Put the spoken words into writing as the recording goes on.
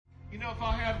if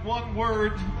I had one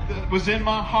word that was in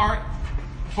my heart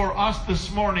for us this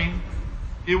morning,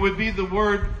 it would be the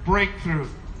word breakthrough.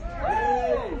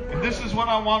 And this is what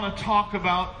I want to talk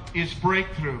about, is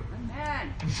breakthrough.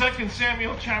 In 2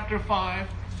 Samuel chapter 5,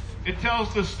 it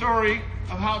tells the story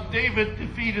of how David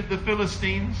defeated the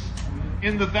Philistines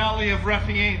in the valley of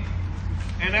Rephaim.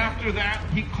 And after that,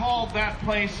 he called that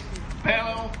place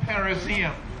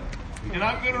Baal-perazim. And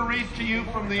I'm going to read to you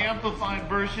from the Amplified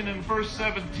Version in verse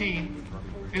 17.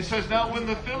 It says, "Now when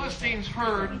the Philistines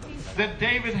heard that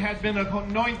David had been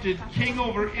anointed king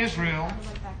over Israel,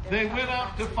 they went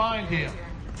out to find him.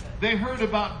 They heard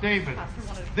about David.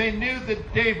 They knew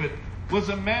that David was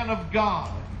a man of God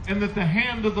and that the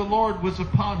hand of the Lord was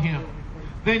upon him.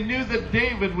 They knew that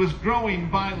David was growing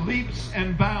by leaps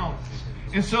and bounds.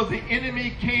 And so the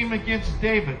enemy came against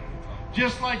David,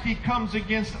 just like he comes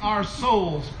against our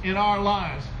souls in our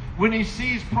lives. When he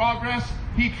sees progress,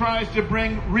 he tries to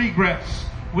bring regress.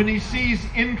 When he sees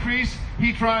increase,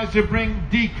 he tries to bring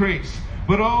decrease.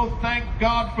 But oh, thank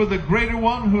God for the greater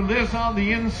one who lives on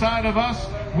the inside of us.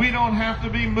 We don't have to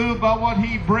be moved by what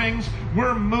he brings.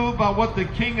 We're moved by what the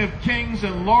King of Kings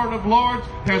and Lord of Lords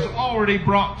has already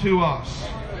brought to us.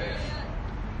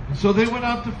 And so they went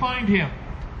out to find him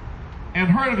and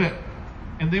heard of it.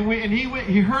 And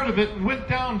he heard of it and went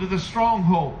down to the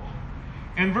stronghold.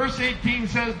 And verse 18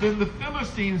 says, "Then the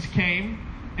Philistines came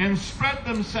and spread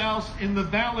themselves in the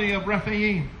valley of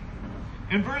Rephaim."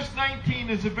 And verse 19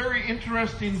 is a very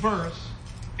interesting verse.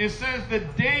 It says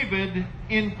that David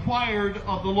inquired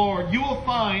of the Lord. You will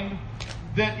find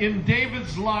that in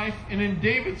David's life and in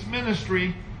David's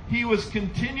ministry, he was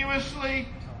continuously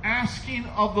asking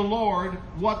of the Lord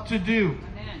what to do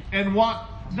and what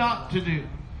not to do.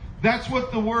 That's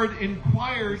what the word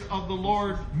inquired of the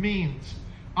Lord means.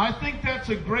 I think that's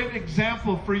a great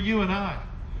example for you and I.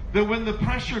 That when the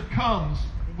pressure comes,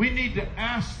 we need to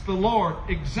ask the Lord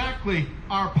exactly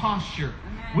our posture.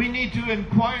 We need to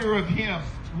inquire of him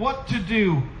what to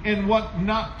do and what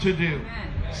not to do.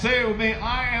 Say with me,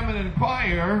 I am an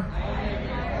inquirer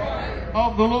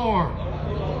of the Lord.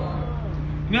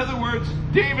 In other words,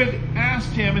 David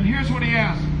asked him, and here's what he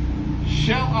asked.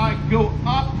 Shall I go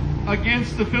up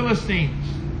against the Philistines?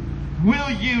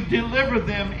 Will you deliver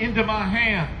them into my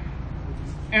hand?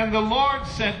 And the Lord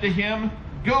said to him,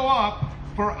 Go up,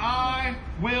 for I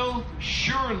will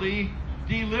surely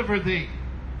deliver thee.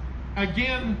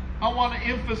 Again, I want to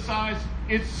emphasize,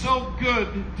 it's so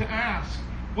good to ask.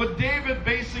 What David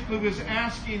basically was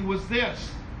asking was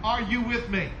this: Are you with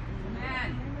me?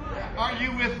 Are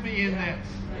you with me in this?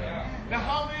 Now,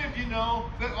 how many of you know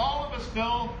that all of us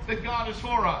know that God is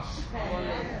for us?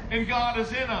 And God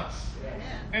is in us.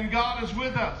 And God is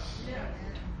with us.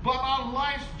 But on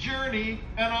life's journey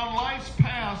and on life's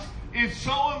path, it's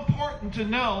so important to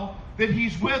know that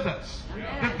he's with us.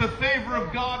 That the favor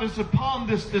of God is upon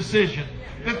this decision.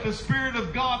 That the Spirit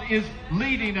of God is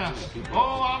leading us.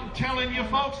 Oh, I'm telling you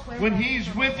folks, when he's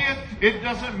with you, it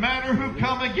doesn't matter who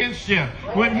come against you.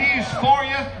 When he's for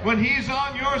you, when he's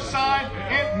on your side,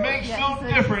 it makes no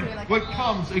difference what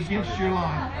comes against your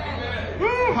life.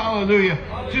 Woo, hallelujah.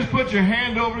 Just put your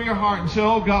hand over your heart and say,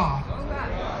 Oh God,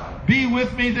 be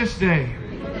with me this day,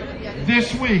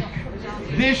 this week,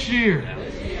 this year,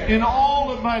 in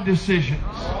all of my decisions.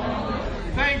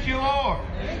 Thank you, Lord,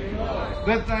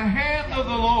 that the hand of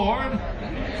the Lord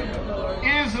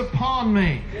is upon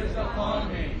me.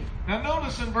 Now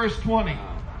notice in verse 20,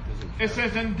 it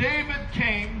says, And David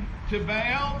came to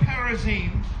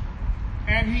Baal-perazim,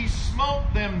 and he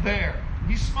smote them there.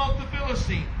 He smote the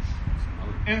Philistines,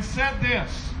 and said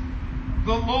this,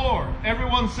 The Lord,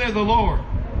 everyone say the Lord.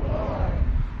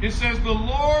 It says, The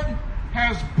Lord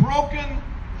has broken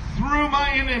through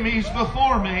my enemies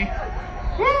before me,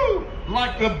 woo,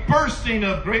 like the bursting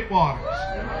of great waters.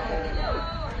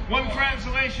 One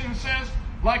translation says,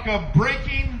 like a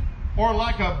breaking or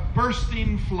like a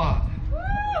bursting flood.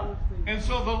 And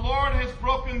so the Lord has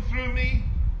broken through me,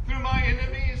 through my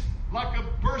enemies, like a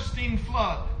bursting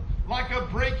flood, like a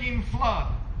breaking flood.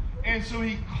 And so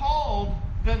he called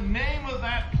the name of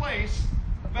that place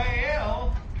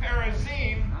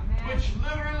Baal-perazim, which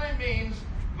literally means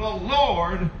the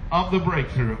Lord of the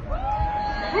breakthrough.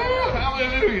 Woo,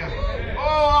 hallelujah.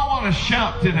 Oh, I want to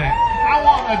shout today. I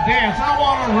want to dance. I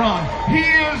want to run. He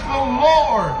is the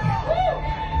Lord.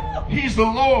 He's the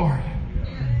Lord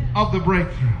of the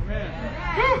breakthrough.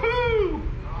 Woo-hoo.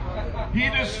 He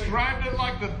described it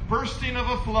like the bursting of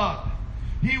a flood.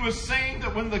 He was saying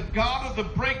that when the God of the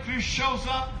breakthrough shows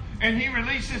up, and He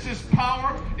releases His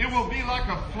power, it will be like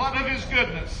a flood of His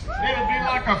goodness. It'll be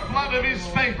like a flood of His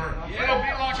favor. It'll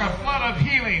be like a flood of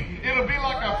healing. It'll be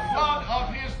like a flood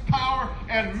of His power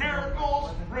and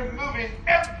miracles, removing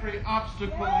every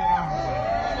obstacle in our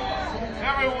way.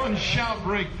 Everyone shout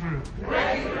breakthrough.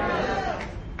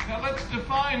 Now let's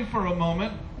define for a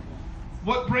moment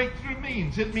what breakthrough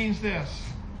means. It means this: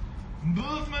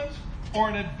 movement or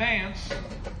an advance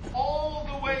all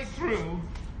the way through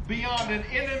beyond an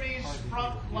enemy's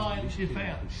front line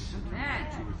defense.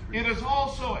 It is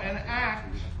also an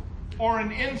act or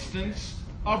an instance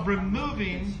of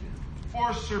removing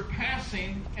or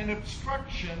surpassing an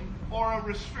obstruction or a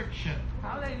restriction.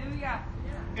 Hallelujah.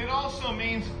 It also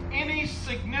means any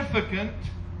significant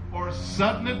or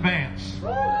sudden advance.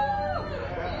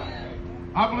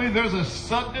 I believe there's a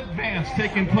sudden advance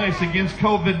taking place against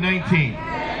COVID-19.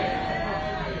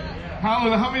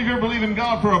 Hallelujah. How many of you believe in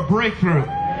God for a breakthrough?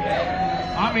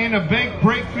 I mean a big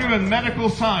breakthrough in medical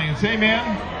science. Amen.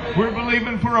 We're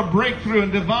believing for a breakthrough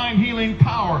in divine healing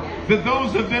power, that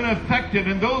those that have been affected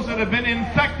and those that have been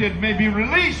infected may be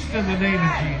released in the name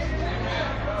of Jesus.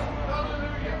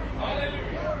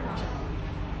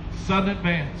 Sudden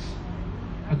advance,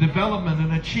 a development,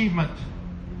 an achievement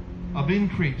of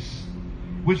increase,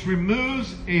 which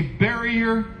removes a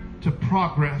barrier to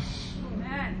progress.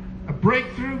 A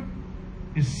breakthrough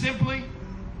is simply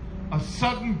a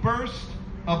sudden burst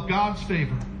of God's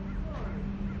favor.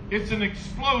 It's an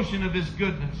explosion of His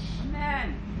goodness.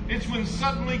 Amen. It's when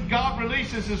suddenly God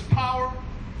releases His power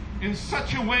in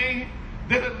such a way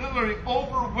that it literally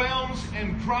overwhelms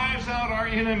and drives out our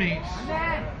enemies.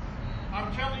 Amen.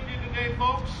 I'm telling you today,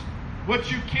 folks, what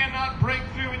you cannot break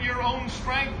through in your own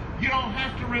strength, you don't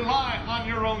have to rely on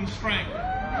your own strength.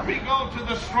 We go to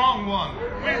the strong one.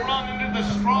 We run into the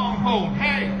stronghold.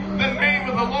 Hey, the name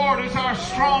of the Lord is our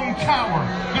strong tower.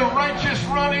 The righteous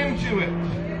run into it.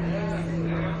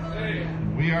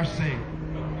 We are saved.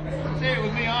 Say it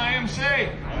with me, I am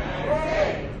saved.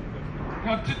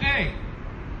 Now today,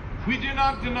 we do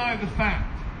not deny the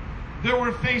fact that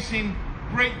we're facing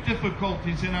great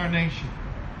difficulties in our nation.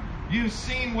 You've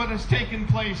seen what has taken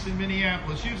place in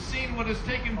Minneapolis. You've seen what has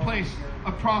taken place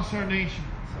across our nation.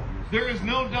 There is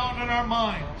no doubt in our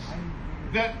minds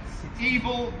that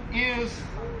evil is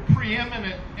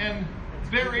preeminent and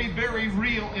very, very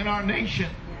real in our nation.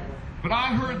 But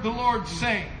I heard the Lord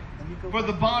say, for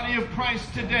the body of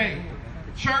Christ today,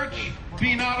 church,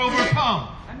 be not overcome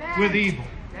with evil,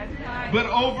 but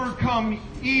overcome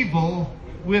evil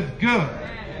with good.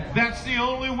 That's the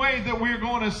only way that we're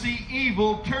going to see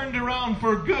evil turned around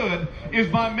for good, is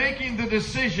by making the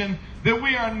decision that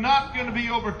we are not going to be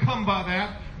overcome by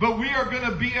that, but we are going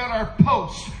to be at our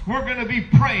post. We're going to be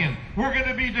praying. We're going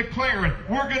to be declaring.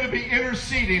 We're going to be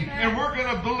interceding. And we're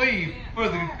going to believe for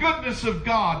the goodness of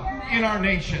God in our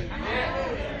nation.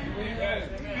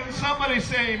 Can somebody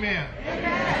say amen?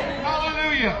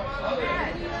 Hallelujah.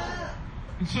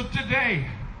 And so today,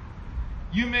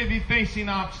 you may be facing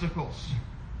obstacles.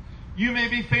 You may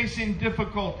be facing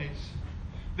difficulties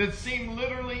that seem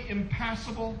literally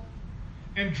impassable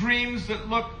and dreams that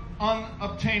look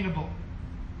unobtainable.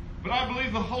 But I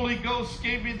believe the Holy Ghost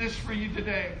gave me this for you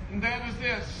today, and that is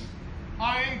this.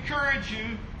 I encourage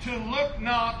you to look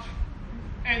not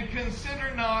and consider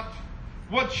not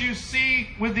what you see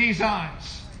with these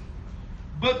eyes,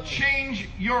 but change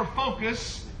your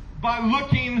focus by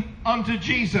looking unto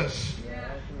Jesus,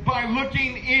 by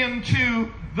looking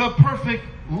into the perfect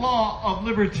law of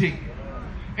liberty.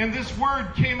 And this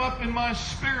word came up in my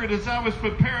spirit as I was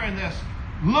preparing this.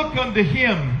 Look unto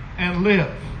Him and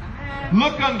live.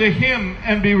 Look unto Him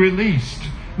and be released.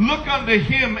 Look unto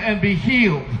Him and be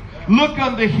healed. Look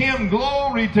unto Him,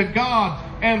 glory to God,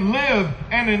 and live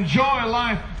and enjoy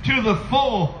life to the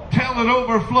full till it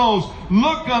overflows.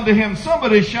 Look unto Him.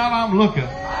 Somebody shout, I'm looking.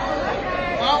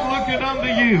 I'm looking unto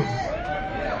you.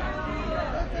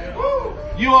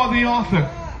 You are the author.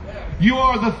 You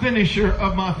are the finisher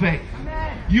of my faith.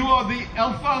 You are the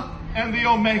Alpha and the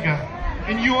Omega.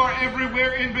 And you are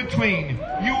everywhere in between.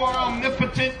 You are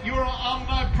omnipotent. You are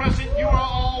omnipresent. You are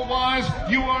all wise.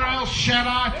 You are El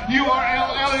Shaddai. You are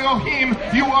El Elohim.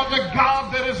 You are the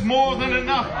God that is more than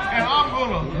enough. And I'm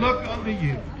going to look unto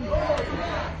you.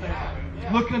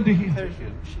 Look unto Him.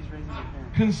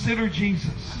 Consider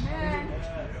Jesus.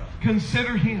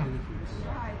 Consider Him.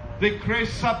 The great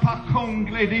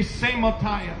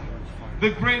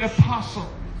apostle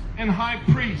and high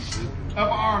priest of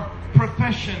our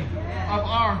profession, of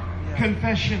our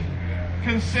confession.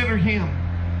 Consider Him.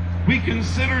 We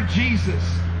consider Jesus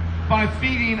by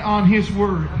feeding on His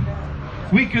Word.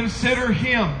 We consider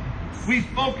Him We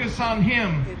focus on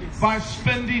Him by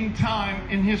spending time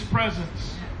in His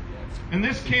presence. And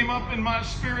this came up in my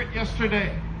spirit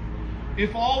yesterday.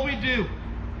 If all we do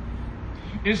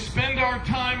is spend our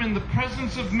time in the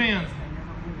presence of men,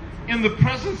 in the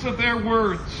presence of their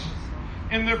words,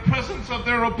 in the presence of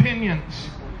their opinions,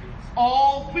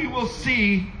 all we will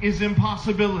see is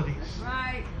impossibilities.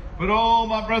 Right. But oh,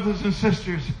 my brothers and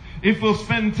sisters, if we'll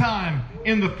spend time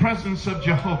in the presence of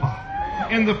Jehovah,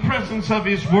 in the presence of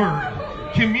His Word,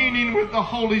 communing with the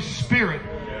Holy Spirit,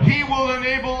 He will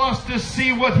enable us to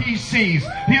see what He sees.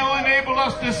 He'll enable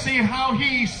us to see how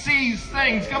He sees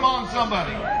things. Come on,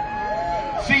 somebody.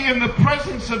 See, in the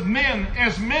presence of men,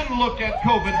 as men look at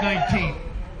COVID-19,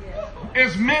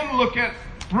 as men look at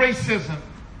racism,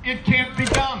 it can't be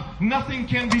done. Nothing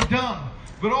can be done.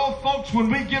 But oh, folks, when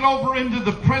we get over into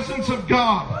the presence of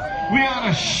God, we ought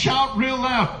to shout real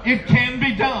loud, it can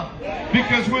be done.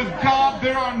 Because with God,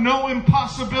 there are no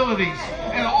impossibilities.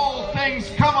 And all things,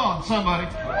 come on, somebody,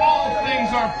 all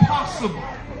things are possible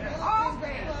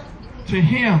to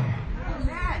him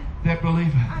that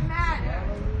believeth.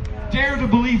 Dare to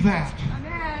believe that.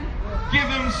 Give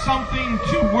him something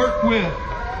to work with.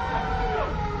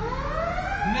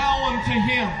 Now unto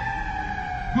him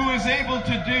who is able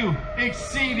to do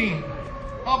exceeding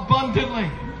abundantly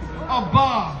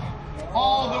above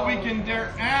all that we can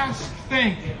dare ask,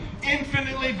 think,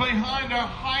 infinitely behind our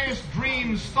highest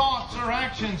dreams, thoughts, or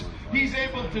actions. He's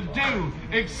able to do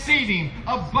exceeding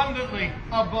abundantly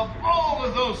above all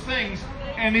of those things,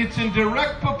 and it's in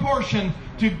direct proportion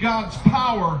to God's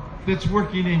power that's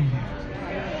working in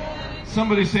you.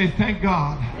 Somebody say, thank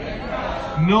God.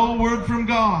 No word from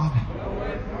God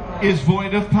is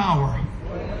void of power.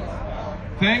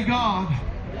 Thank God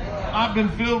I've been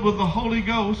filled with the Holy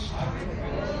Ghost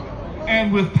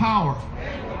and with power.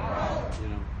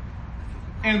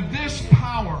 And this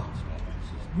power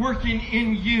working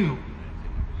in you,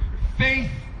 faith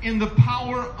in the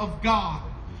power of God,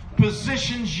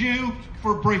 positions you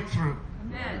for breakthrough.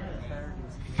 Amen.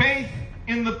 Faith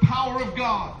in the power of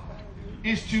God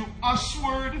is to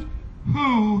usward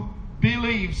who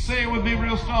believes. Say it with me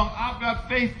real strong. I've got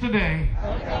faith today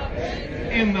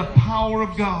in the power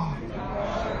of God.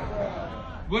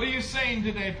 What are you saying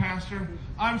today, Pastor?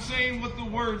 I'm saying what the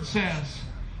Word says.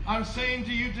 I'm saying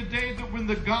to you today that when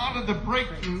the God of the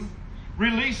breakthrough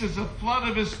releases a flood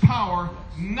of His power,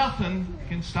 nothing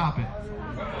can stop it.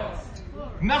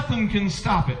 Nothing can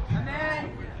stop it.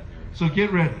 So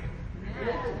get ready.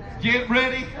 Get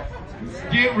ready.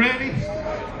 Get ready.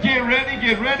 Get ready.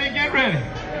 Get ready. Get ready.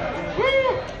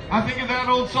 Woo! I think of that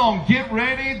old song, get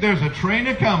ready, there's a train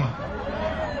a-coming.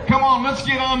 Come on, let's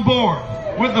get on board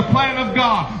with the plan of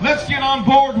God. Let's get on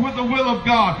board with the will of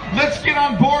God. Let's get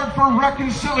on board for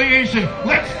reconciliation.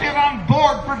 Let's get on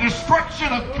board for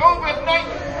destruction of COVID-19.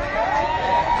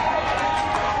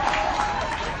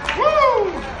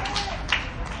 Woo!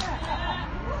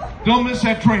 Don't miss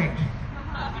that train.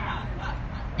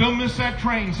 Don't miss that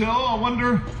train. Say, oh, I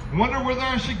wonder whether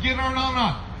I should get on or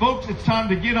not. Folks, it's time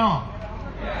to get on.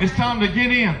 It's time to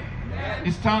get in.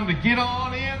 It's time to get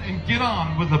on in and get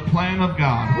on with the plan of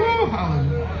God. Woo,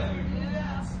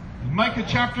 hallelujah. In Micah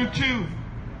chapter 2,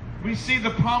 we see the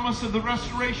promise of the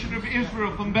restoration of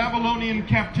Israel from Babylonian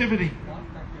captivity.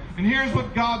 And here's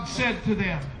what God said to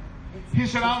them. He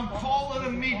said, I'm calling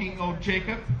a meeting, O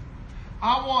Jacob.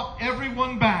 I want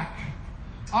everyone back.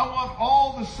 I want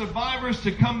all the survivors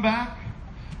to come back.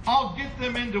 I'll get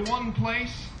them into one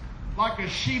place like a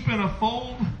sheep in a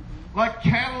fold, like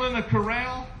cattle in a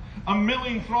corral, a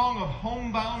milling throng of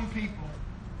homebound people.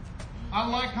 I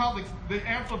like how the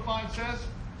Amplified says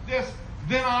this,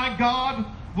 then I, God,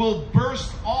 will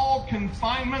burst all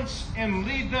confinements and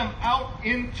lead them out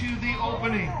into the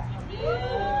opening.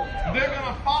 They're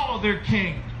going to follow their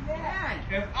king.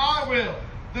 And I will,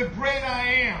 the great I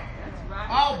am.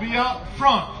 I'll be out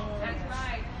front.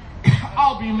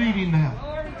 I'll be leading them.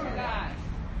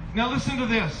 Now listen to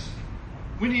this.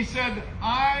 When he said,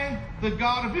 I, the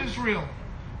God of Israel,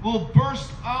 will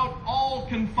burst out all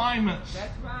confinements.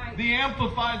 That's right. The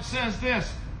Amplified says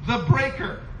this, the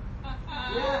breaker.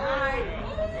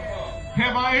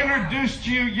 Have I introduced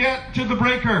you yet to the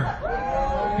breaker?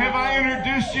 Have I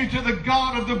introduced you to the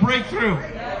God of the breakthrough?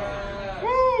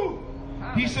 Woo!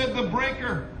 He said the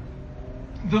breaker,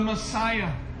 the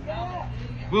Messiah,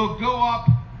 will go up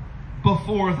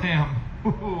before them.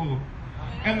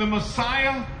 And the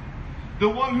Messiah, the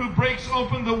one who breaks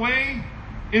open the way,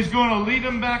 is going to lead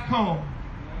them back home.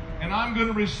 And I'm going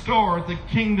to restore the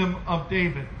kingdom of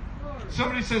David.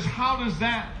 Somebody says, how does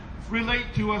that relate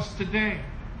to us today?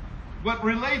 What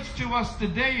relates to us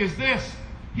today is this.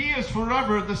 He is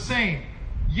forever the same.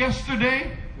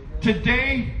 Yesterday,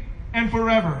 today and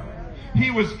forever.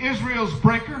 He was Israel's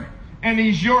breaker, and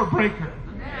He's your breaker.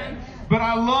 But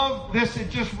I love this. It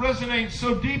just resonates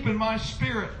so deep in my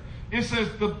spirit. It says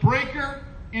the breaker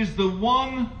is the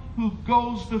one who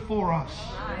goes before us.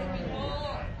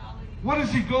 What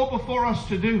does He go before us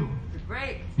to do?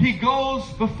 He goes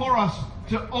before us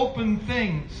to open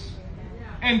things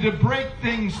and to break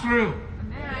things through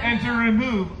and to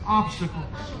remove obstacles.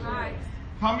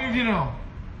 How many of you know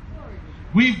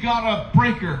we've got a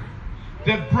breaker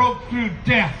that broke through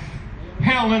death,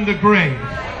 hell, and the grave?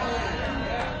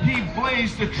 He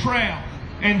blazed a trail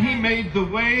and He made the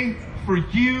way for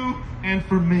you and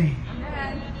for me.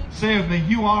 Say with me,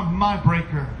 you are my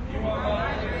breaker.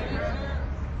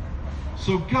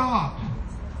 So God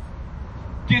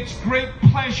gets great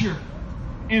pleasure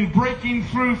in breaking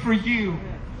through for you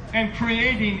and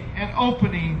creating an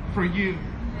opening for you.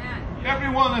 Every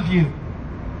one of you,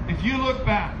 if you look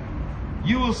back,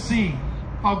 you will see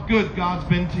how good God's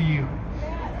been to you.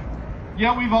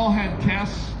 Yeah, we've all had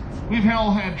tests. We've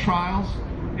all had trials.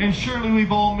 And surely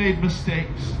we've all made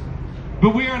mistakes.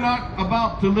 But we are not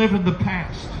about to live in the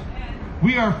past.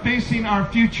 We are facing our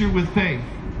future with faith.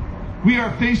 We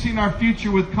are facing our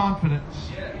future with confidence.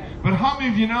 But how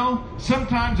many of you know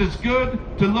sometimes it's good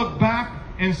to look back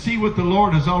and see what the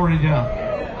Lord has already done?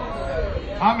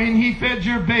 I mean, He fed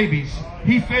your babies.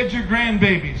 He fed your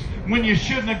grandbabies. When you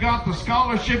shouldn't have got the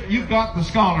scholarship, you got the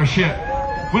scholarship.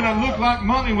 When it looked like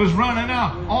money was running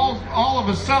out, all of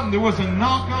a sudden there was a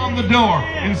knock on the door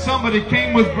and somebody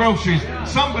came with groceries.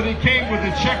 Somebody came with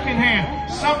a check in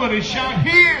hand. Somebody shouted,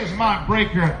 "Here's my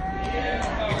breaker."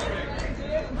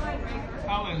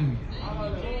 Hallelujah.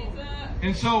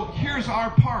 And so here's our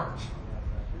part.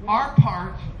 Our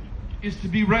part is to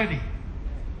be ready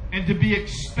and to be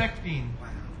expecting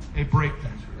a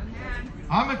breakthrough.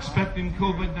 I'm expecting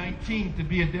COVID-19 to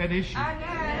be a dead issue.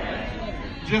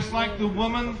 Just like the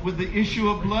woman with the issue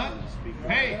of blood.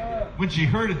 Hey, when she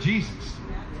heard of Jesus,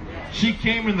 she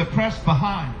came in the press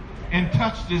behind and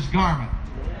touched His garment.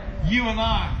 You and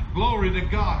I, glory to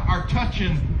God, are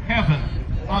touching heaven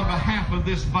on behalf of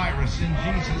this virus in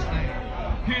Jesus' name.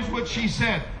 Here's what she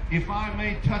said: "If I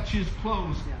may touch His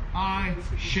clothes, I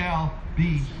shall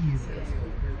be healed."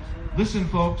 Listen,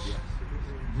 folks,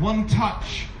 one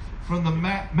touch from the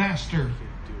Master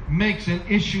makes an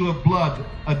issue of blood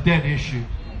a dead issue.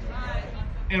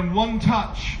 And one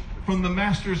touch from the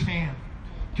Master's hand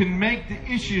can make the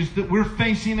issues that we're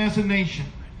facing as a nation,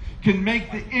 can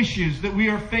make the issues that we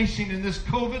are facing in this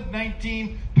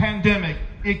COVID-19 pandemic,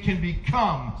 it can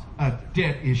become a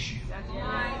dead issue.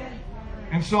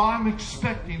 And so I'm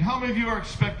expecting. How many of you are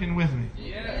expecting with me?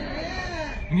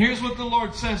 And here's what the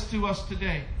Lord says to us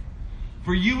today.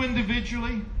 For you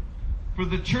individually, for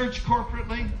the church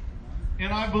corporately,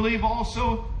 and I believe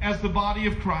also as the body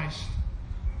of Christ,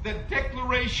 that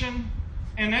declaration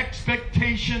and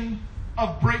expectation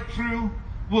of breakthrough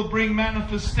will bring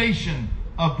manifestation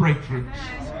of breakthroughs.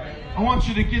 I want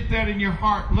you to get that in your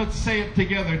heart. Let's say it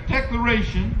together.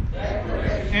 Declaration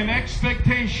and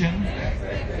expectation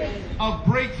of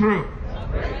breakthrough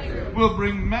will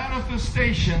bring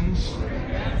manifestations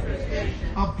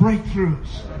of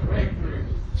breakthroughs.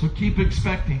 So keep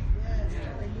expecting.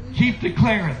 Keep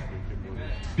declaring.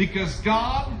 Because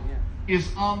God is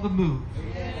on the move.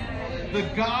 The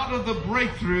God of the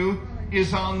breakthrough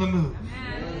is on the move.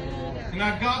 And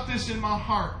I've got this in my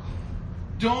heart.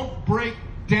 Don't break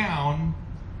down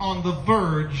on the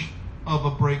verge of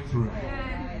a breakthrough.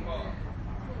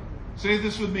 Say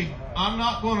this with me. I'm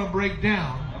not going to break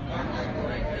down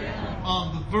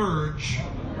on the verge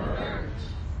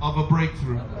of a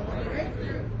breakthrough.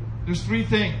 There's three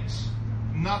things.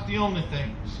 Not the only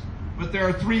things. But there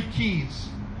are three keys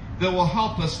that will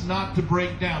help us not to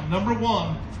break down. Number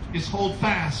one is hold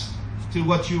fast to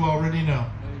what you already know.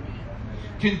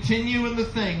 Continue in the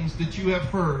things that you have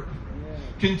heard.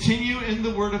 Continue in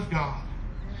the Word of God.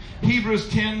 Hebrews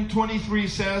 10:23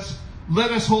 says,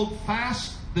 "Let us hold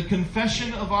fast the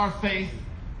confession of our faith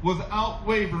without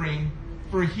wavering,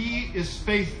 for He is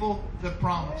faithful that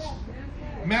promised."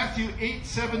 Matthew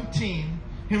 8:17,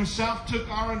 Himself took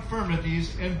our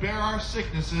infirmities and bare our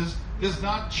sicknesses, does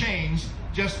not change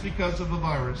just because of the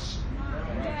virus.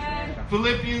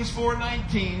 Philippians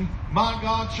 4:19, "My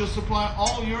God shall supply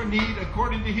all your need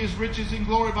according to His riches in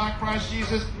glory by Christ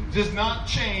Jesus," does not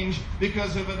change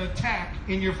because of an attack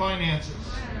in your finances.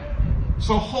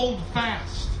 So hold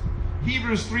fast.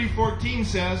 Hebrews 3:14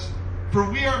 says, "For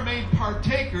we are made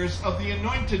partakers of the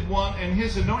Anointed One and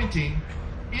His anointing,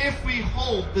 if we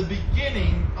hold the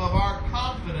beginning of our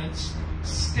confidence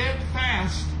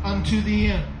steadfast unto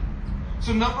the end."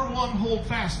 So number one, hold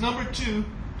fast. Number two,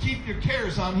 keep your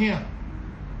cares on Him.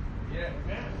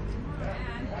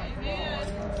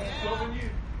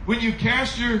 When you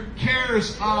cast your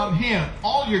cares on Him,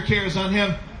 all your cares on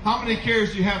Him, how many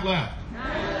cares do you have left?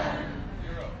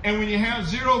 And when you have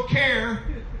zero care,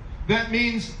 that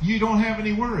means you don't have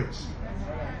any worries.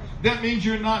 That means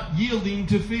you're not yielding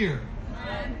to fear.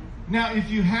 Now, if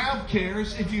you have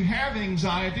cares, if you have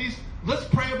anxieties, let's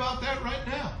pray about that right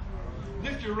now.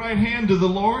 Lift your right hand to the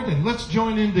Lord and let's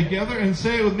join in together and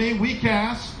say it with me. We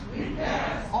cast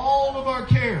all of our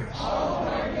cares,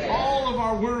 all of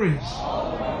our worries,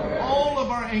 all of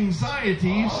our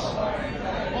anxieties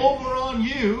over on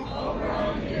you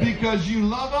because you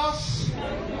love us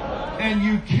and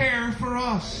you care for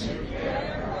us.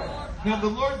 Now, the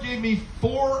Lord gave me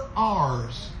 4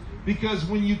 R's because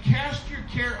when you cast your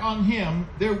care on Him,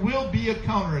 there will be a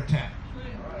counterattack.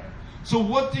 So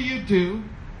what do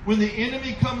when the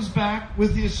enemy comes back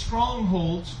with his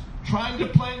strongholds, trying to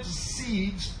plant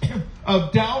seeds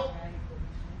of doubt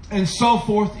and so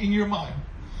forth in your mind?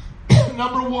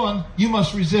 Number 1, you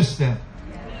must resist them.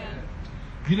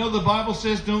 You know, the Bible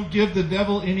says don't give the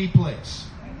devil any place.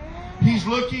 He's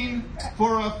looking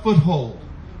for a foothold.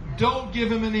 Don't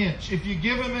give him an inch. If you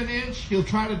give him an inch, he'll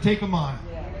try to take a mile.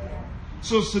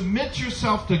 So submit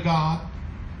yourself to God,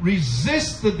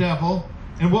 resist the devil,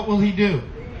 and what will he do?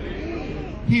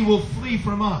 He will flee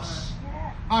from us.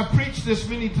 I've preached this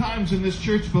many times in this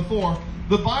church before.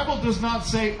 The Bible does not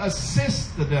say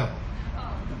assist the devil.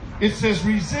 It says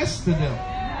resist the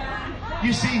devil.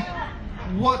 You see,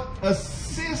 what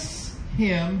assists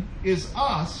him is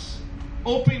us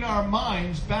opening our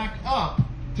minds back up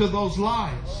to those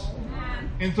lies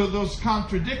and to those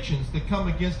contradictions that come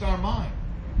against our mind.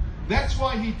 That's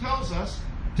why he tells us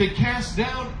to cast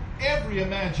down every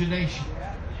imagination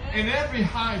and every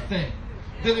high thing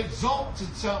that exalts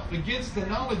itself against the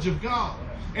knowledge of God.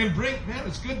 And man,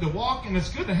 it's good to walk and it's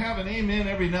good to have an amen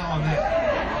every now and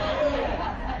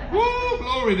then. Woo,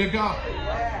 glory to God.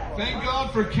 Thank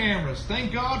God for cameras.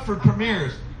 Thank God for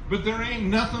premieres. But there ain't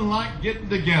nothing like getting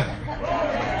together.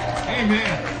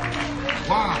 Amen.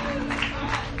 Wow.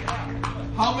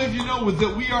 How many of you know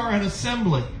that we are an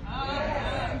assembly?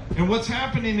 And what's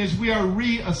happening is we are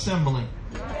reassembling.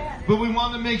 But we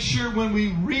want to make sure when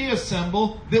we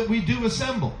reassemble that we do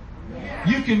assemble.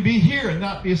 You can be here and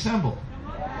not be assembled.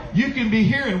 You can be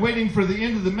here and waiting for the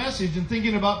end of the message and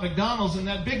thinking about McDonald's and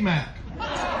that Big Mac.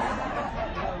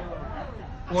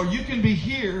 Or you can be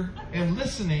here and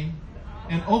listening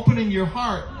and opening your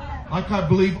heart like I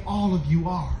believe all of you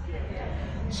are.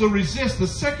 So resist. The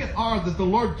second R that the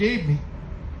Lord gave me.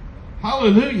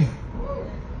 Hallelujah.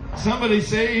 Somebody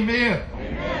say amen.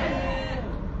 Amen.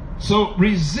 So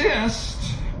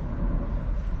resist.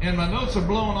 And my notes are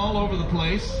blowing all over the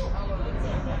place.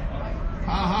 Ha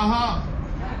ha ha.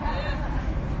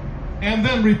 And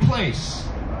then replace.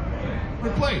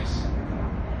 Replace.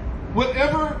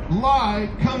 Whatever lie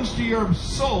comes to your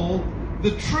soul,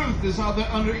 the truth is on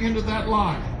the under end of that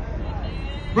lie.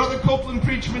 Brother Copeland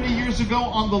preached many years ago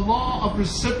on the law of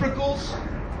reciprocals.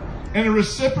 And a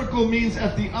reciprocal means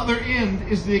at the other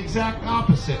end is the exact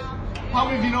opposite. How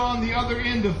many of you know on the other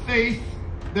end of faith,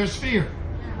 there's fear?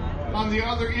 On the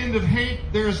other end of hate,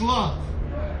 there's love.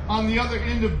 On the other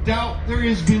end of doubt, there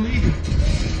is believing.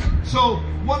 So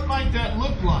what might that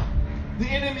look like? The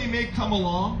enemy may come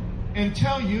along and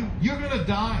tell you, you're going to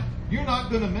die. You're not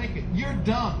going to make it. You're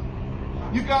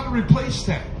done. You've got to replace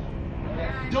that.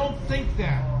 Don't think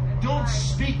that. Don't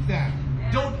speak that.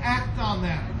 Don't act on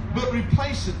that. But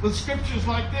replace it with scriptures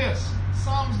like this.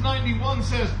 Psalms 91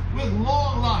 says, with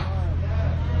long life,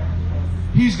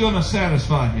 He's going to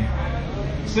satisfy me.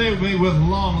 Say it with me, with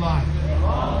long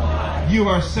life. You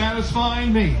are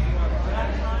satisfying me.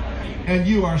 And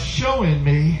you are showing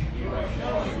me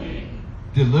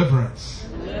deliverance.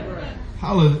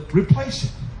 Hallelujah. Replace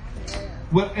it.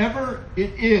 Whatever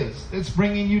it is that's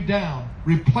bringing you down,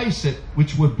 replace it,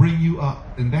 which would bring you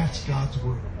up. And that's God's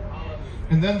word.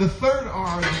 And then the third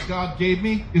R that God gave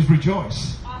me is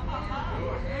rejoice.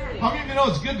 How many of you know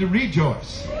it's good to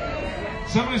rejoice?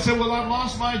 Somebody said, well, I've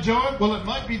lost my joy. Well, it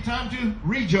might be time to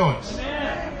rejoice.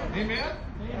 Amen?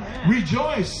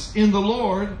 Rejoice in the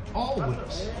Lord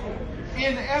always.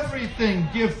 In everything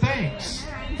give thanks.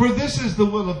 For this is the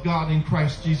will of God in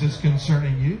Christ Jesus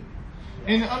concerning you.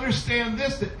 And understand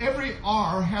this, that every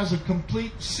R has a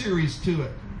complete series to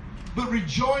it. But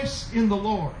rejoice in the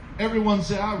Lord. Everyone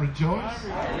say, I rejoice.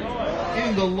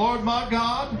 In the Lord my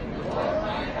God.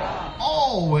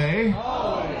 Always.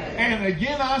 And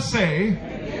again I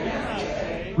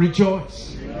say,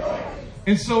 rejoice.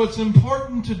 And so it's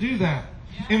important to do that.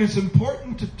 And it's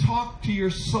important to talk to your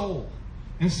soul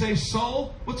and say,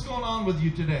 soul, what's going on with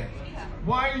you today?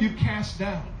 Why are you cast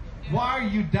down? Why are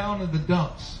you down in the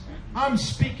dumps? I'm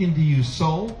speaking to you,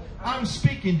 soul. I'm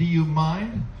speaking to you,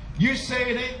 mind. You say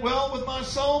it ain't well with my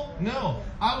soul? No.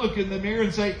 I look in the mirror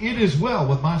and say, it is well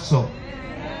with my soul.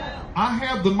 I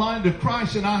have the mind of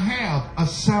Christ, and I have a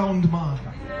sound mind.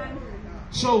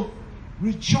 So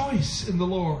rejoice in the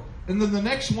Lord. And then the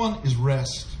next one is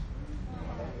rest.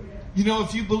 You know,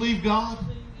 if you believe God,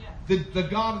 that the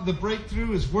God of the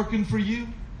breakthrough is working for you,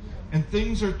 and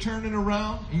things are turning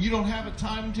around, and you don't have a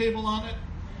timetable on it,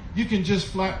 you can just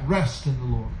flat rest in the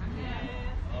Lord.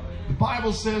 The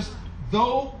Bible says,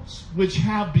 those which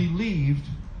have believed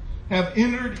have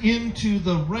entered into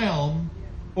the realm,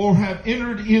 or have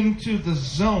entered into the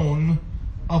zone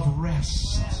of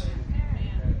rest.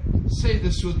 Say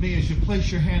this with me as you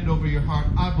place your hand over your heart.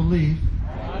 I believe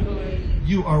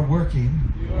you are working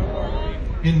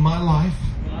in my life,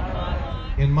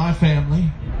 in my family,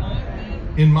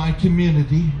 in my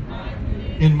community,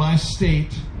 in my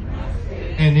state,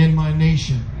 and in my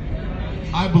nation.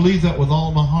 I believe that with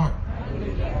all my heart.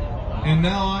 And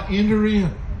now I enter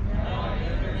in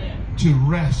to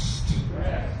rest.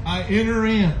 I enter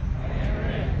in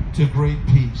to great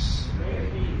peace.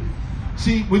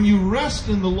 See, when you rest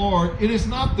in the Lord, it is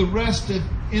not the rest of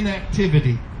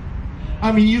inactivity.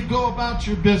 I mean, you go about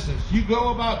your business. You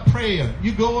go about praying.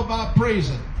 You go about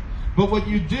praising. But what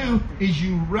you do is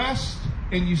you rest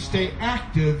and you stay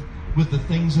active with the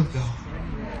things of God.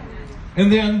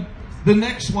 And then the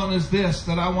next one is this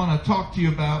that I want to talk to you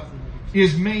about,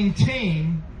 is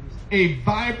maintain a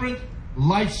vibrant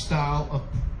lifestyle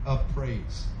of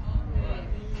praise.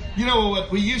 You know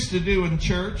what we used to do in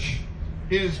church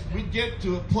is we'd get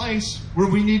to a place where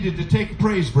we needed to take a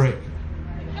praise break.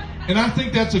 And I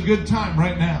think that's a good time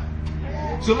right now.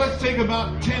 So let's take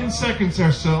about 10 seconds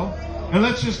or so, and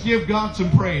let's just give God some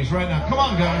praise right now. Come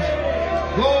on, guys.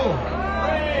 Glory.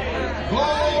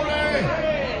 Glory.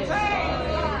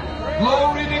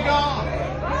 Glory to God.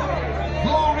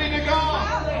 Glory to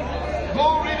God.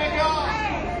 Glory to God.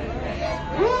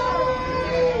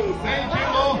 Woo! Thank you,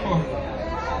 Lord.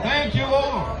 Thank you,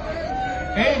 Lord.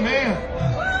 Amen.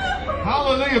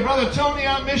 Hallelujah. Brother Tony,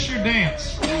 I miss your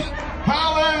dance.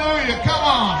 Hallelujah. Come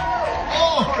on.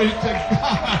 Glory to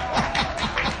God.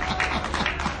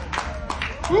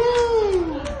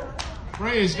 Woo!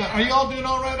 Praise God. Are you all doing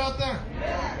all right out there?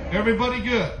 Everybody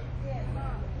good?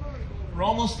 We're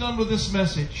almost done with this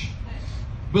message.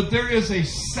 But there is a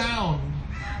sound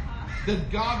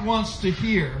that God wants to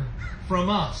hear from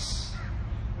us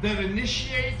that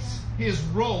initiates His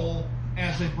role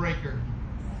as a breaker.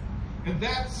 And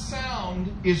that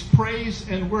sound is praise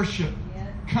and worship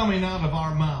coming out of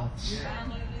our mouths.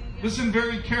 Listen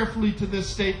very carefully to this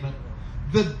statement.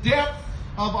 The depth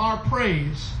of our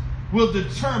praise will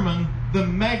determine the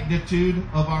magnitude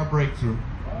of our breakthrough.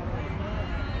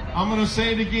 I'm going to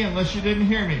say it again unless you didn't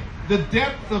hear me. The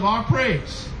depth of our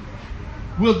praise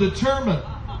will determine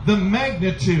the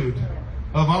magnitude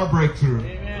of our breakthrough.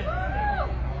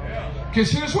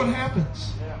 Because here's what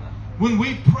happens. When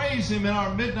we praise Him in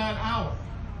our midnight hour,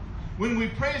 when we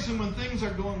praise Him when things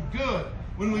are going good,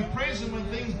 when we praise Him when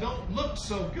things don't look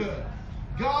so good,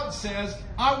 God says,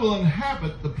 I will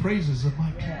inhabit the praises of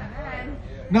my people.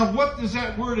 Now, what does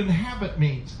that word inhabit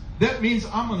mean? That means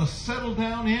I'm going to settle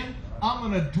down in, I'm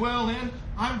going to dwell in,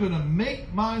 I'm going to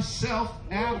make myself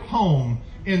at home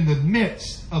in the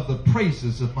midst of the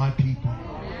praises of my people.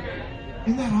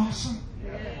 Isn't that awesome?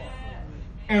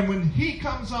 And when He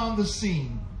comes on the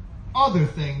scene, other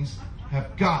things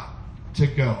have got to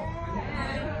go.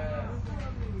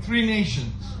 3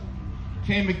 nations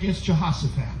came against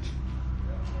Jehoshaphat.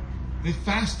 They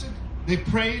fasted, they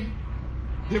prayed,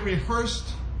 they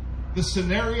rehearsed the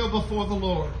scenario before the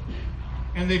Lord,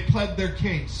 and they pled their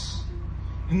case.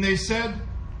 And they said,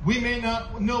 we may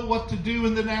not know what to do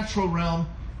in the natural realm,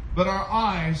 but our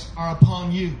eyes are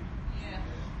upon you.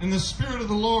 And the Spirit of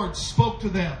the Lord spoke to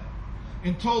them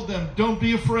and told them, don't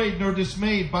be afraid nor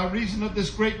dismayed by reason of this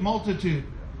great multitude,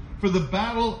 for the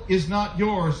battle is not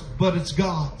yours, but it's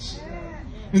God's.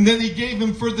 And then He gave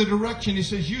them further direction. He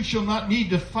says, you shall not need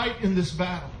to fight in this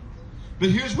battle. But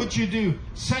here's what you do.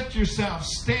 Set yourself,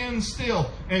 stand still,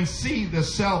 and see the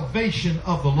salvation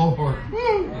of the Lord.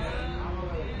 Woo!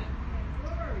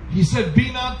 He said,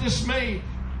 be not dismayed.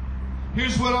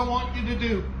 Here's what I want you to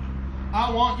do.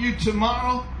 I want you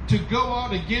tomorrow to go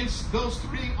out against those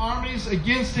 3 armies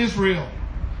against Israel,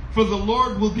 for the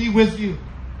Lord will be with you.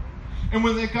 And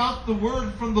when they got the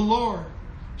word from the Lord,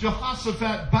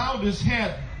 Jehoshaphat bowed his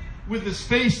head with his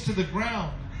face to the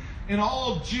ground, and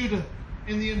all Judah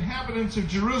and the inhabitants of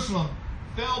Jerusalem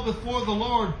fell before the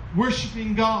Lord,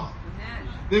 worshiping God.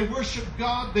 They worshiped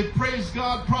God. They praised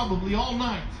God probably all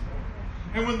night.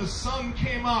 And when the sun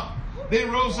came up, they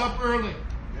rose up early.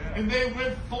 And they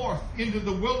went forth into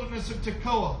the wilderness of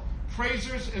Tekoa.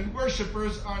 Praisers and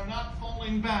worshipers are not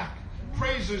falling back.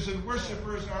 Praisers and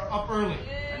worshipers are up early.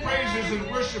 Praisers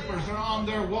and worshipers are on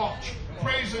their watch.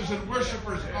 Praisers and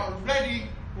worshipers are ready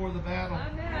for the battle.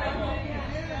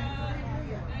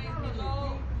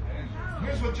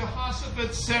 Here's what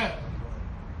Jehoshaphat said.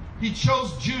 He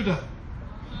chose Judah.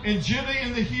 And Judah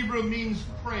in the Hebrew means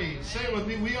praise. Say it with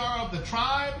me. We are of the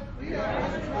tribe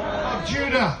of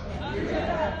Judah.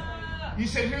 He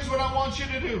said, here's what I want you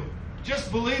to do.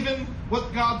 Just believe in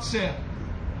what God said,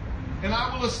 and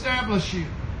I will establish you.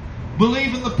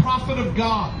 Believe in the prophet of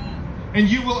God, and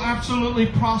you will absolutely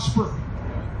prosper.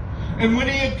 And when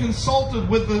he had consulted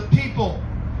with the people,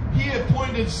 he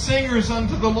appointed singers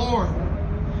unto the Lord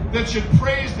that should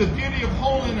praise the beauty of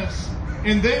holiness.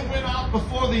 And they went out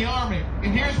before the army.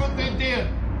 And here's what they did.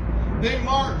 They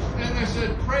marched and they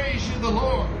said, praise ye the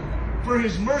Lord, for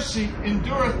his mercy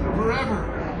endureth forever.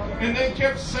 And they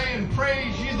kept saying,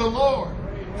 praise ye the Lord,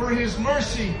 for his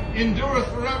mercy endureth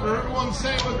forever. Everyone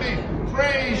say it with me.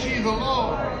 Praise ye the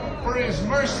Lord, for his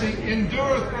mercy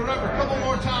endureth forever. A couple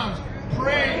more times.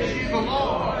 Praise ye the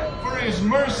Lord, for his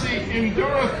mercy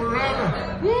endureth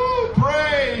forever. Woo!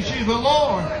 Praise ye the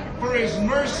Lord, for his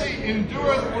mercy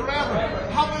endureth forever.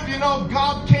 How many of you know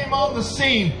God came on the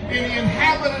scene and he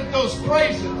inhabited those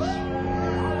praises?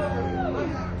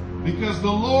 Because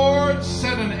the Lord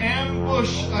set an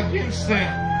ambush against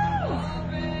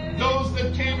them. Those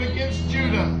that came against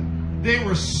Judah, they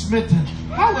were smitten.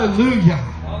 Hallelujah.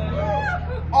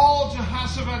 All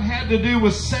Jehoshaphat had to do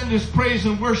was send his praise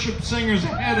and worship singers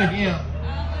ahead of him.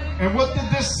 And what did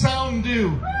this sound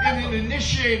do? It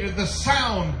initiated the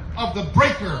sound of the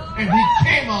breaker, and he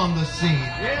came on the scene.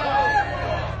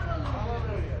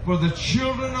 For the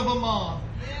children of Ammon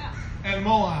and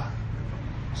Moab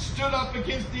stood up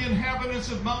against the inhabitants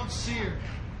of Mount Seir,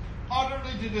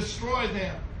 utterly to destroy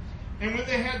them. And when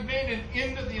they had made an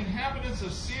end of the inhabitants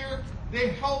of Seir, they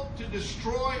helped to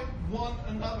destroy one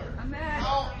another.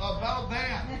 How about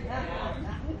that?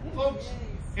 Folks,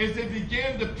 as they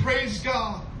began to praise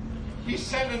God, he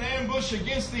sent an ambush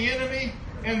against the enemy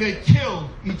and they killed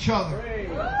each other.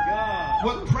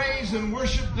 What praise and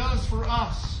worship does for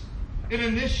us, it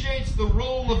initiates the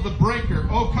role of the breaker.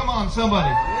 Oh, come on,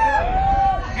 somebody.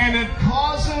 And it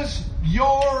causes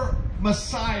your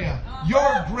Messiah,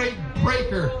 your great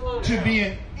breaker, to be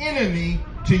an enemy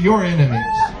to your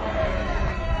enemies.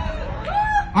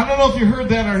 I don't know if you heard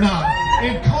that or not.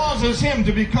 It causes him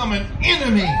to become an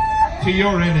enemy to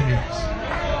your enemies.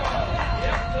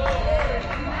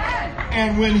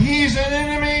 And when he's an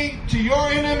enemy to your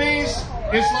enemies,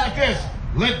 it's like this.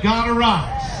 Let God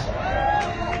arise.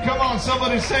 Come on,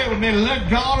 somebody say it with me. Let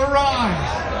God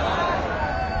arise.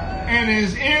 And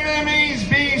his enemies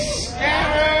be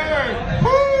scattered.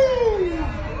 Woo!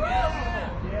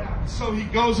 So he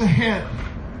goes ahead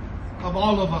of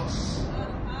all of us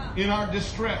in our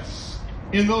distress,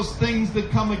 in those things that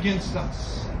come against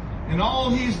us. And all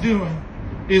he's doing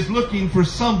is looking for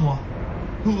someone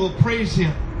who will praise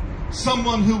him,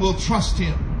 someone who will trust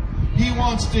him. He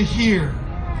wants to hear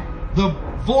the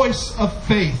voice of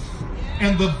faith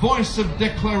and the voice of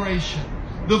declaration,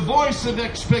 the voice of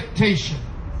expectation.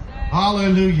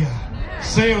 Hallelujah.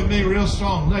 Say it with me real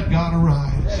strong. Let God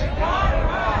arise.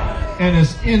 And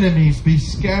his enemies be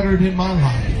scattered in my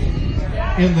life.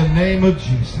 In the name of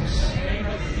Jesus.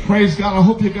 Praise God. I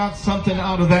hope you got something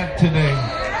out of that today.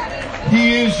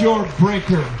 He is your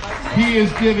breaker. He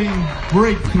is giving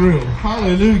breakthrough.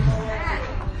 Hallelujah.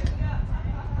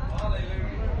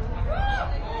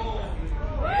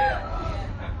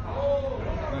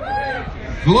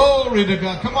 Glory to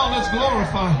God. Come on, let's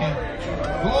glorify him.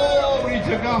 Glory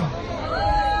to God.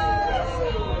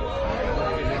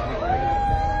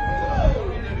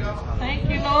 Thank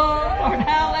you, Lord.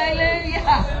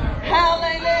 Hallelujah.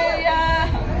 Hallelujah.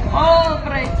 Oh,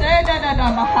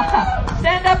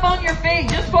 stand up on your feet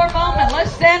just for a moment.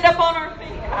 Let's stand up on our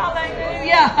feet.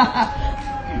 Hallelujah.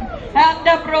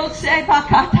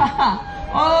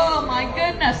 Oh, my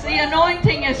goodness. The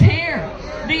anointing is here.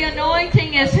 The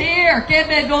anointing is here.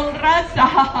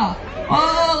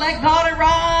 Oh, let God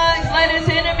arise. Let his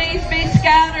enemies be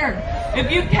scattered. If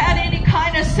you've had any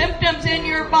kind of symptoms in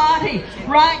your body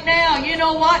right now, you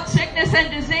know what? Sickness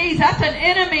and disease, that's an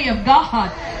enemy of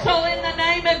God. So in the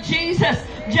name of Jesus,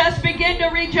 just begin to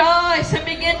rejoice and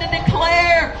begin to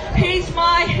declare, he's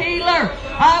my healer.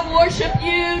 I worship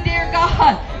you, dear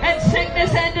God. And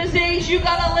sickness and disease, you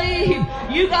gotta leave.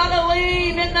 You gotta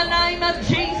leave in the name of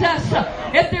Jesus.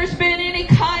 If there's been any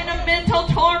kind of mental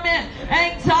torment,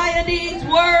 anxieties,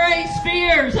 worries,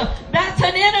 fears. That's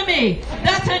an enemy.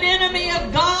 That's an enemy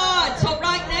of God. So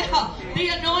right now, the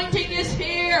anointing is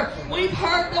here. We've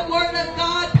heard the word of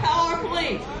God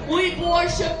powerfully. We've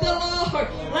worshiped the Lord.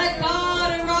 Let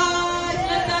God arise.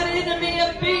 Let that enemy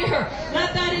of fear,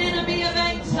 let that enemy of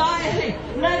anxiety,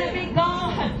 let it be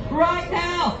gone right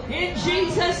now. In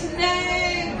Jesus'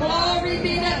 name, glory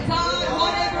be to God,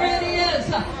 whatever it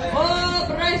is. Oh,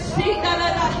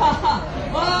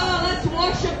 let's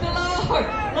worship the Lord.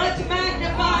 Let's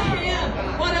magnify Him.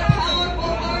 What a powerful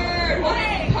word. What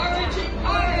an encouraging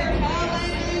word.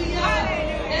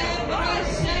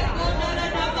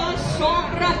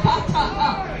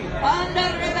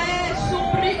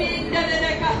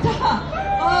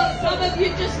 Oh, some of you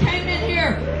just came in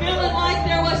here feeling like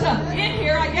there was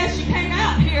I guess you came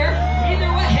out here.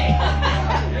 Either way.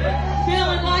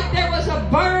 Feeling like there was a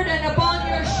burden upon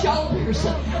your shoulders.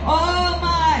 Oh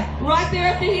my. Right there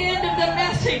at the end of the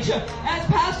message, as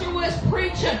Pastor was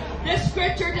preaching, this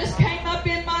scripture just came up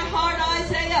in my heart.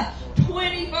 Isaiah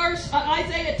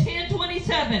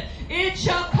 10:27. It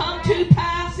shall come to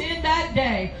pass in that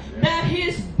day that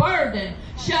His burden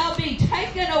shall be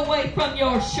taken away from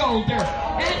your shoulder,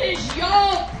 and His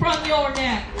yoke from your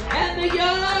neck, and the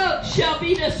yoke shall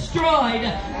be destroyed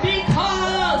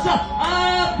because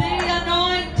of the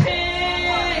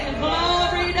anointing.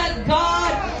 Glory to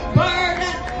God.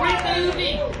 Burden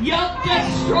removing, yoke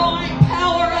destroying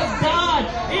power of God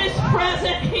is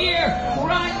present here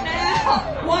right now.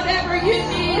 Whatever you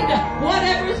need,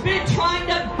 whatever's been trying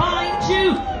to bind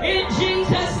you, in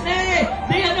Jesus' name,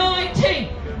 the anointing.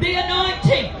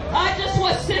 I just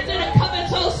was sitting and coming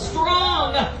so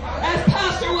strong as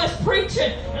Pastor was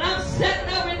preaching, and I'm sitting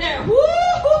over there.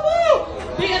 Woo-hoo-hoo!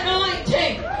 The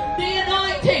anointing.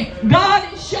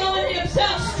 God is showing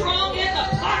Himself strong in the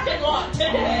parking lot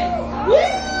today. Woo!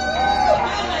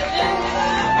 Hallelujah!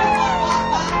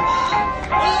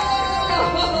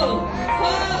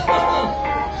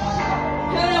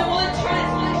 In one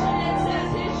translation it says,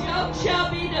 His yoke shall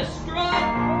be destroyed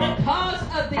because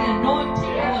of the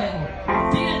anointing oil.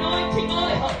 The anointing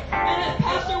oil. And as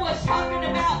Pastor was talking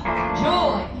about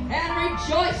joy and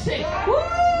rejoicing, woo!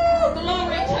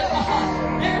 Glory to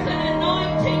God. There's an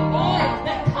anointing oil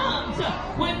that comes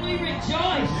when we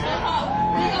rejoice.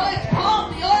 It's called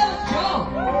the oil of joy.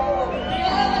 The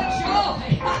oil of joy.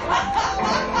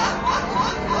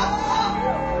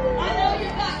 I know you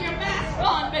got your mask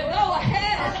on, but go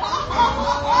ahead and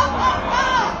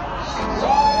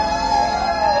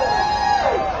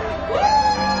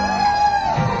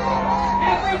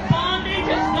every bondage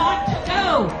has got to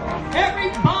go. Every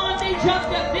bondage of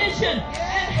division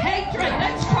and hatred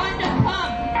that's trying to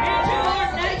come into our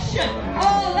nation.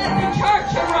 Oh, let the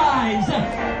church arise.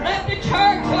 Let the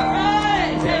church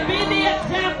arise and be the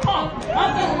example of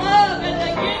the love and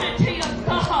the unity of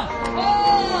God.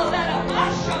 Oh, that a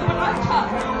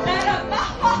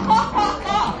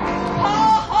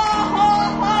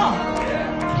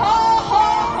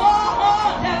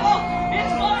devil,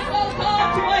 it's going to go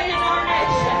God's way in our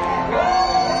nation.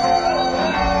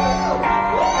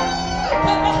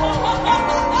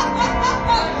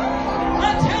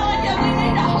 I'm telling you, we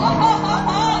need to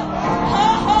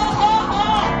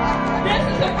This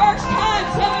is the first time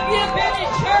some of you have been in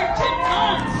church in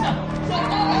months. So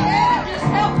go ahead and just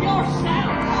help yourself.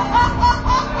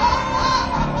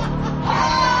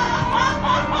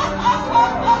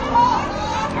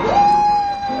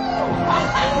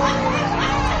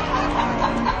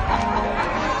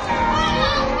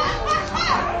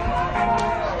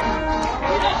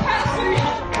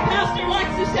 Pastor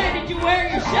likes to say, did you wear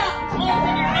your shouting clothes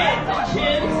and your dancing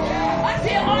shoes? I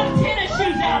see a lot of tennis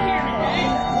shoes out here today,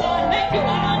 so I think you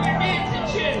got on your dancing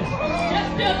shoes. Just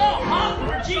do a little hop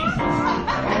for Jesus.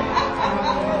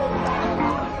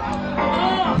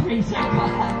 Oh, praise God.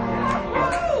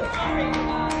 Woo! Glory to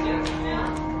God. Yes, amen.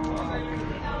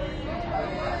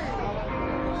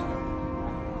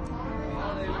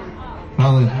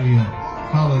 Hallelujah.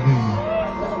 Hallelujah.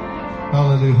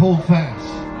 Hallelujah. Hold fast.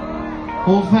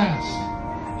 Hold fast.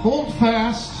 Hold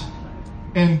fast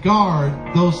and guard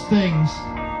those things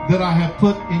that I have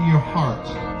put in your heart.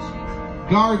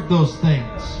 Guard those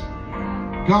things.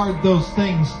 Guard those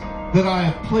things that I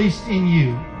have placed in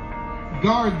you.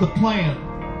 Guard the plan.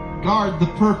 Guard the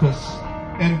purpose.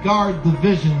 And guard the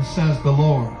vision, says the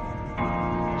Lord.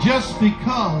 Just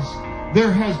because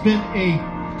there has been a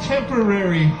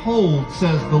temporary hold,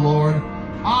 says the Lord,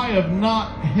 I have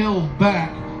not held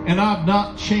back and I've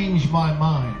not changed my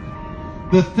mind.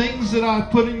 The things that I've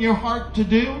put in your heart to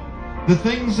do, the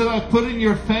things that I've put in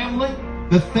your family,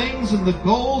 the things and the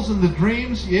goals and the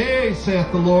dreams, yea,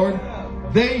 saith the Lord,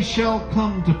 they shall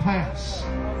come to pass.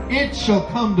 It shall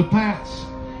come to pass.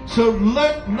 So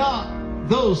let not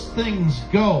those things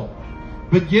go,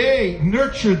 but yea,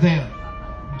 nurture them.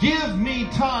 Give me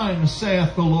time,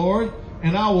 saith the Lord,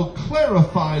 and I will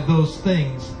clarify those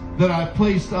things that I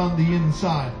placed on the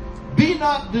inside. Be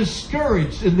not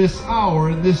discouraged in this hour,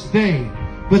 in this day,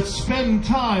 but spend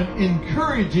time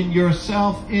encouraging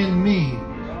yourself in me.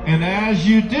 And as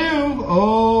you do,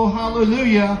 oh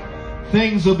hallelujah,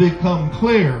 things will become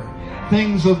clear.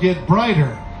 Things will get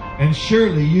brighter. And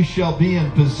surely you shall be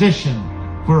in position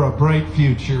for a bright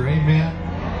future. Amen.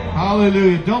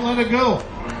 Hallelujah. Don't let it go.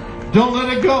 Don't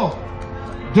let it go.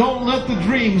 Don't let the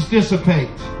dreams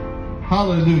dissipate.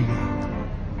 Hallelujah.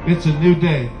 It's a new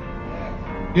day.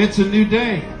 It's a new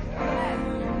day.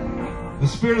 The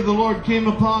Spirit of the Lord came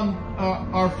upon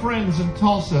our friends in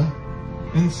Tulsa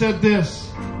and said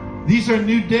this: these are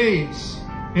new days.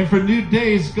 And for new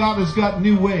days, God has got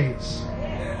new ways.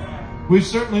 We've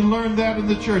certainly learned that in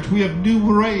the church. We have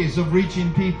new ways of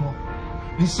reaching people.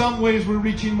 In some ways, we're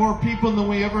reaching more people than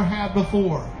we ever had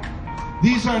before.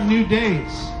 These are new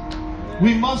days.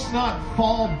 We must not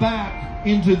fall back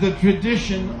into the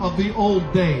tradition of the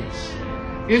old days.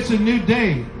 It's a new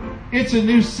day. It's a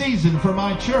new season for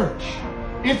my church.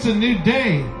 It's a new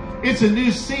day. It's a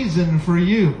new season for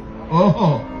you.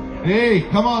 Oh, hey,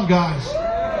 come on, guys.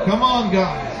 Come on,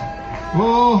 guys.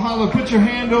 Oh, hallelujah. Put your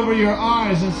hand over your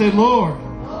eyes and say, Lord,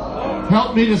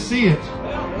 help me to see it.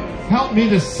 Help me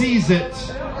to seize it.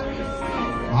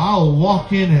 I'll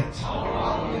walk in it.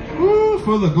 Woo,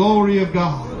 for the glory of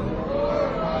God.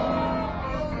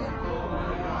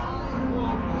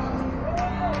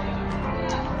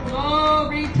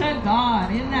 Glory to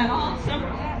God. Isn't that awesome?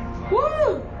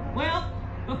 Woo! Well,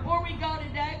 before we go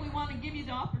today, we want to give you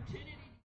the opportunity.